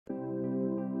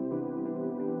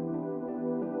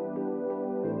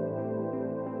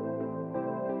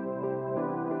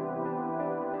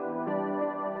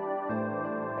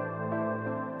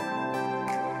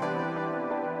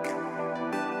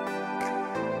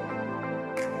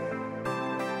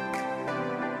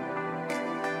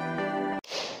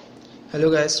Hello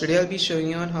guys, today I'll be showing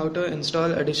you on how to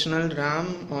install additional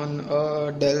RAM on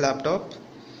a Dell laptop.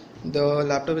 The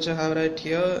laptop which I have right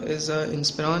here is a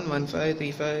Inspiron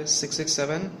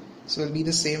 1535667, so it'll be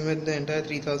the same with the entire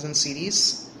 3000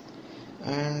 series.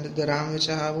 And the RAM which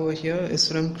I have over here is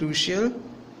from Crucial,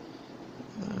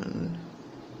 and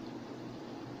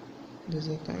this is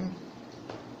the thing.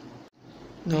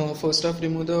 Now first off,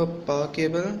 remove the power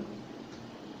cable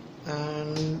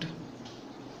and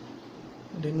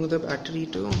remove the battery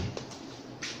too.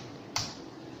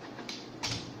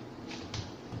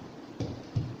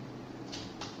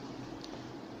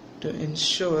 To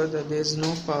ensure that there is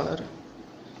no power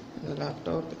in the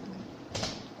laptop,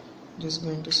 just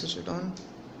going to switch it on.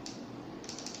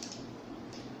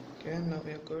 Okay, now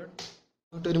we are good.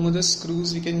 Now to remove the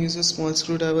screws, we can use a small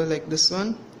screwdriver like this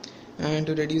one, and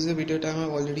to reduce the video time,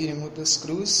 I've already removed the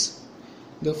screws.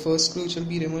 The first screw which will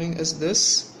be removing is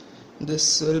this.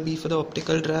 This will be for the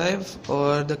optical drive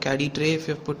or the caddy tray if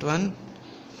you have put one.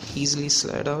 Easily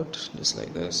slide out just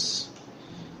like this.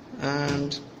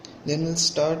 And then we'll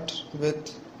start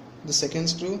with the second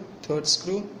screw, third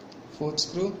screw, fourth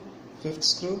screw, fifth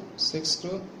screw, sixth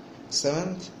screw,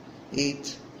 seventh,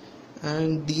 eighth.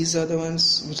 And these are the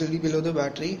ones which will be below the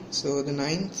battery. So the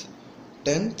 9th,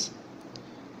 10th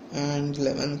and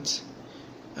 11th.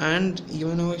 And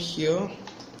even over here,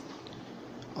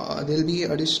 there will be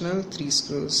additional 3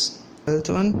 screws, 12th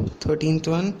one, 13th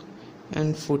one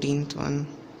and 14th one.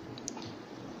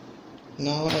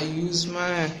 Now I use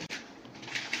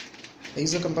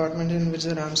a compartment in which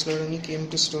the RAM slot only came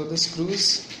to store the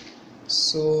screws.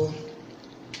 So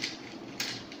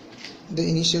the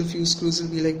initial few screws will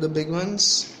be like the big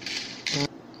ones,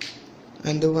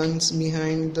 and the ones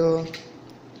behind the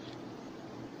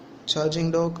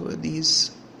charging dock were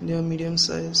these. They are medium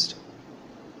sized.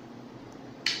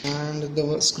 And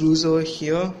the screws over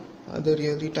here are the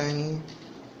really tiny.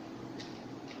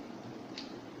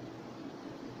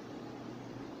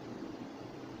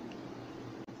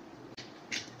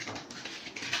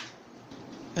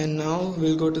 And now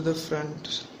we'll go to the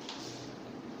front.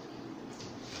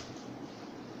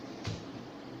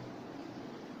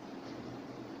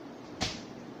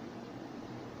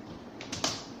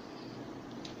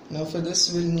 Now for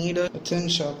this we'll need a thin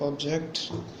sharp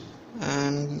object,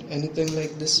 and anything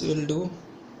like this will do.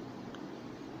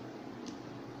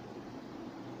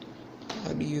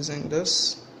 I'll be using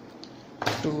this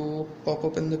to pop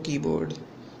up in the keyboard.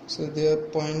 So there are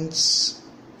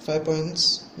 5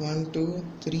 points, 1, 2,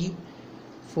 3,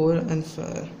 4 and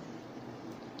 5.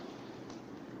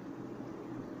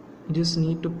 You just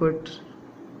need to put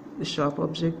the sharp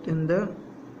object in there,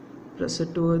 press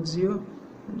it towards you,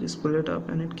 and just pull it up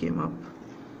and it came up.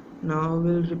 Now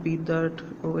we'll repeat that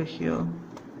over here.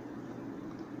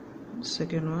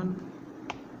 Second one,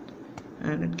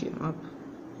 and it came up.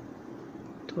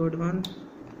 Third one,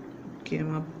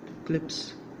 came up,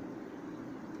 clips.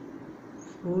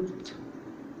 Fourth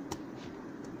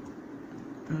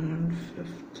and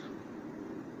fifth.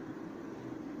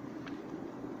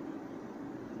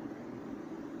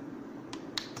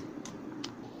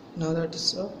 Now that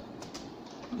is up,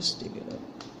 just take it up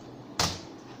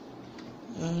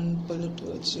and pull it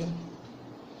towards you.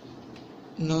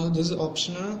 Now this is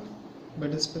optional,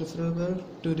 but it's preferable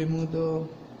to remove the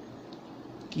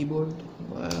keyboard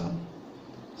wire.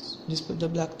 Just put the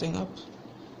black thing up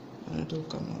and it will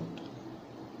come out.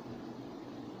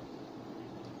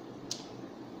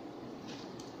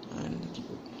 And the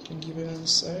keyboard, you can keep it on the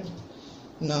side.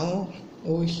 Now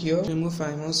over here, remove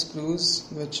 5 more screws,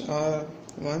 which are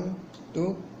 1,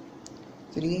 2,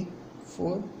 3,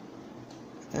 4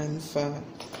 and 5,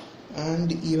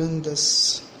 and even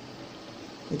this,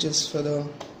 which is for the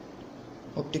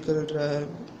optical drive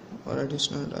or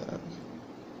additional drive.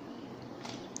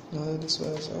 Now that this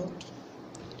wire is out,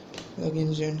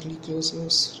 again gently close the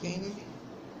screen,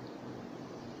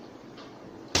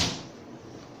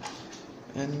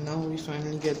 and now we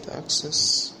finally get the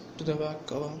access to the back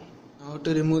cover. Now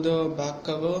to remove the back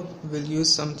cover, we'll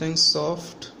use something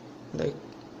soft like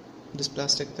this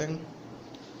plastic thing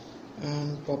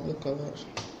and pop the cover.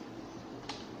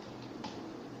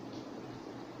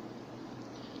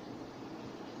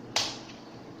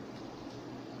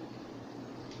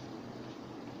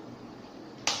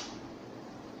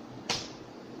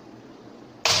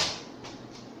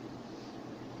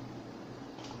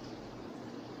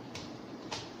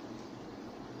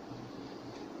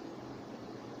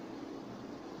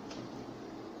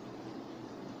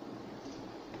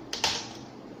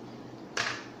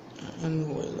 And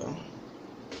voila.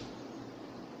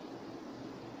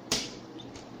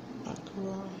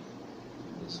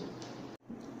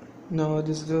 Now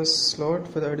this is the slot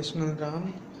for the additional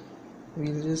RAM.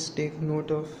 We'll just take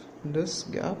note of this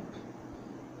gap.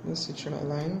 This it should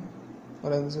align,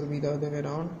 or else it will be the other way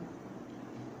around.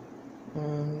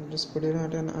 And just put it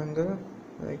at an angle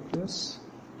like this.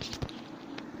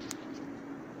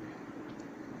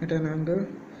 At an angle,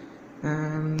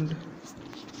 and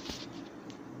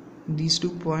these 2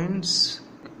 points,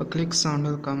 a click sound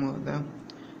will come over there.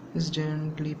 Just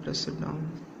gently press it down.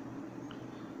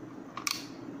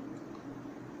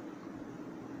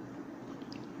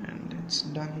 And it's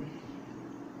done.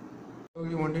 So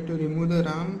you wanted to remove the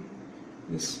RAM,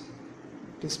 this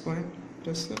point,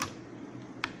 press it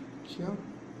here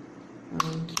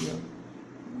and here.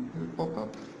 It will pop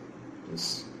up.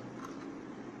 This.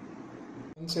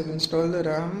 Once I've installed the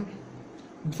RAM,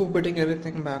 before putting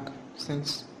everything back,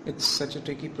 since it's such a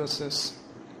tricky process,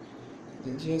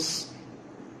 we'll just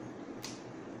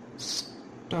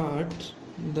start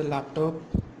the laptop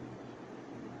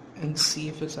and see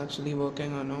if it's actually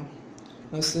working or no.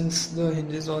 Now since the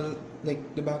hinges all,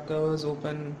 like the back cover is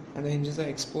open and the hinges are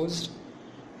exposed,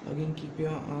 again keep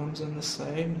your arms on the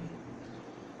side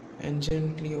and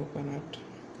gently open it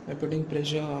by putting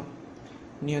pressure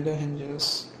near the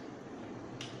hinges.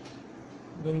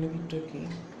 Going to be tricky,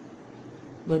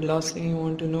 but last thing you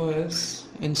want to know is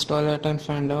install it and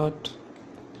find out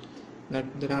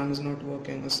that the RAM is not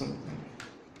working or something.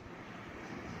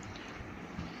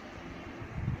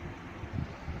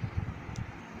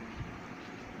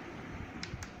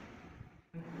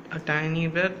 A tiny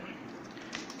bit,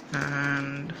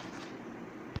 and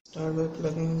start by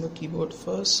plugging in the keyboard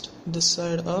first, this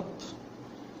side up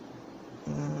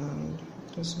and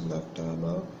this black tab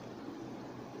up.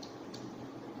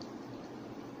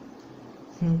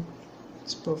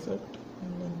 It's perfect.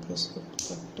 And then press the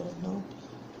black tab down,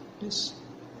 just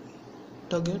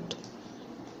tug it,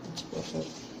 it's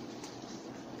perfect.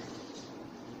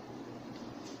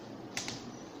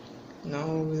 Now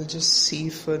we'll just see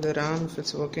for the RAM if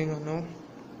it's working or no.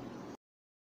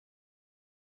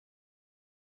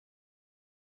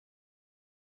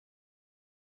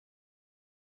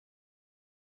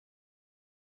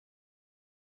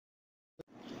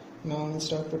 Now I'll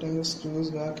start putting the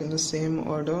screws back in the same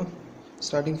order,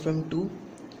 starting from 2,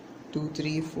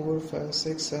 3, 4, 5,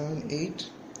 6, 7, 8,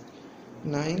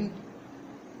 9,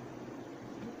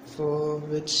 for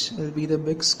which will be the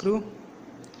big screw.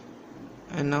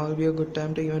 And now will be a good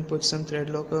time to even put some thread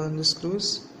locker on the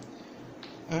screws.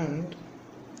 And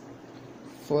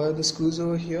for the screws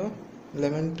over here,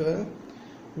 11, 12,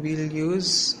 we'll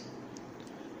use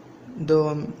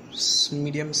the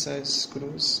medium size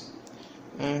screws.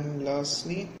 And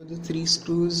lastly, for the 3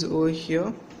 screws over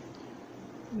here,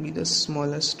 be the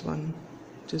smallest one,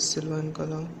 just silver in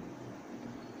color.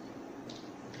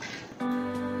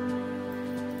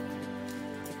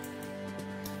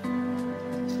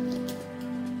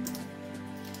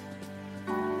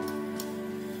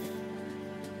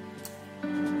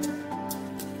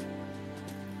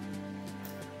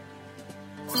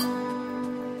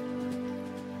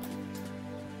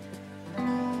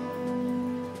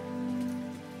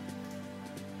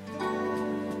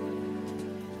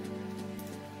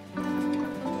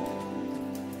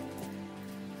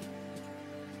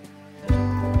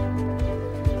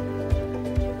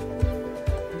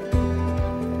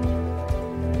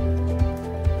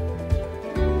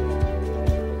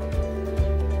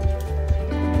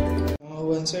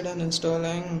 Once we're done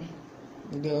installing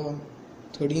the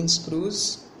 13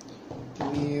 screws,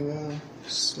 we will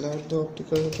slide the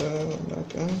optical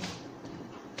back in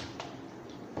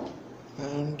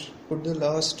and put the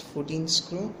last 14th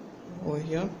screw over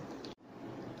here,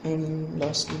 and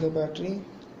lastly the battery.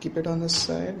 Keep it on the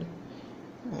side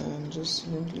and just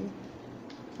gently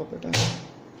pop it in.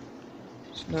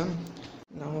 It's done.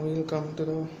 Now we'll come to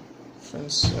the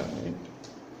front side.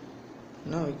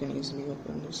 Now we can easily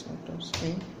open this laptop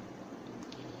screen,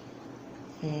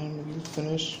 and we'll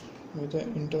finish with the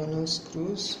internal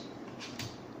screws,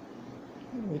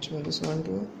 which one is 1,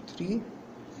 2, 3,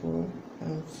 4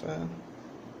 and 5.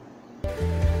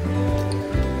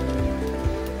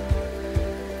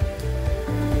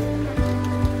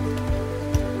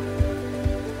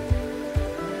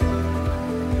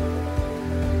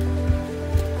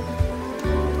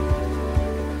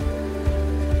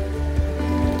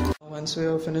 Once we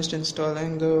have finished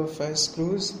installing the 5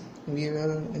 screws, we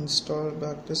will install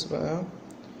back this wire,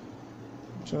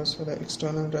 which was for the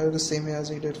external drive, the same way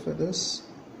as we did for this.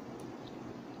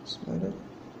 Slide it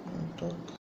and tuck.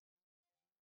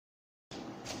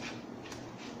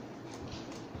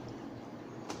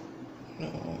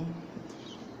 Now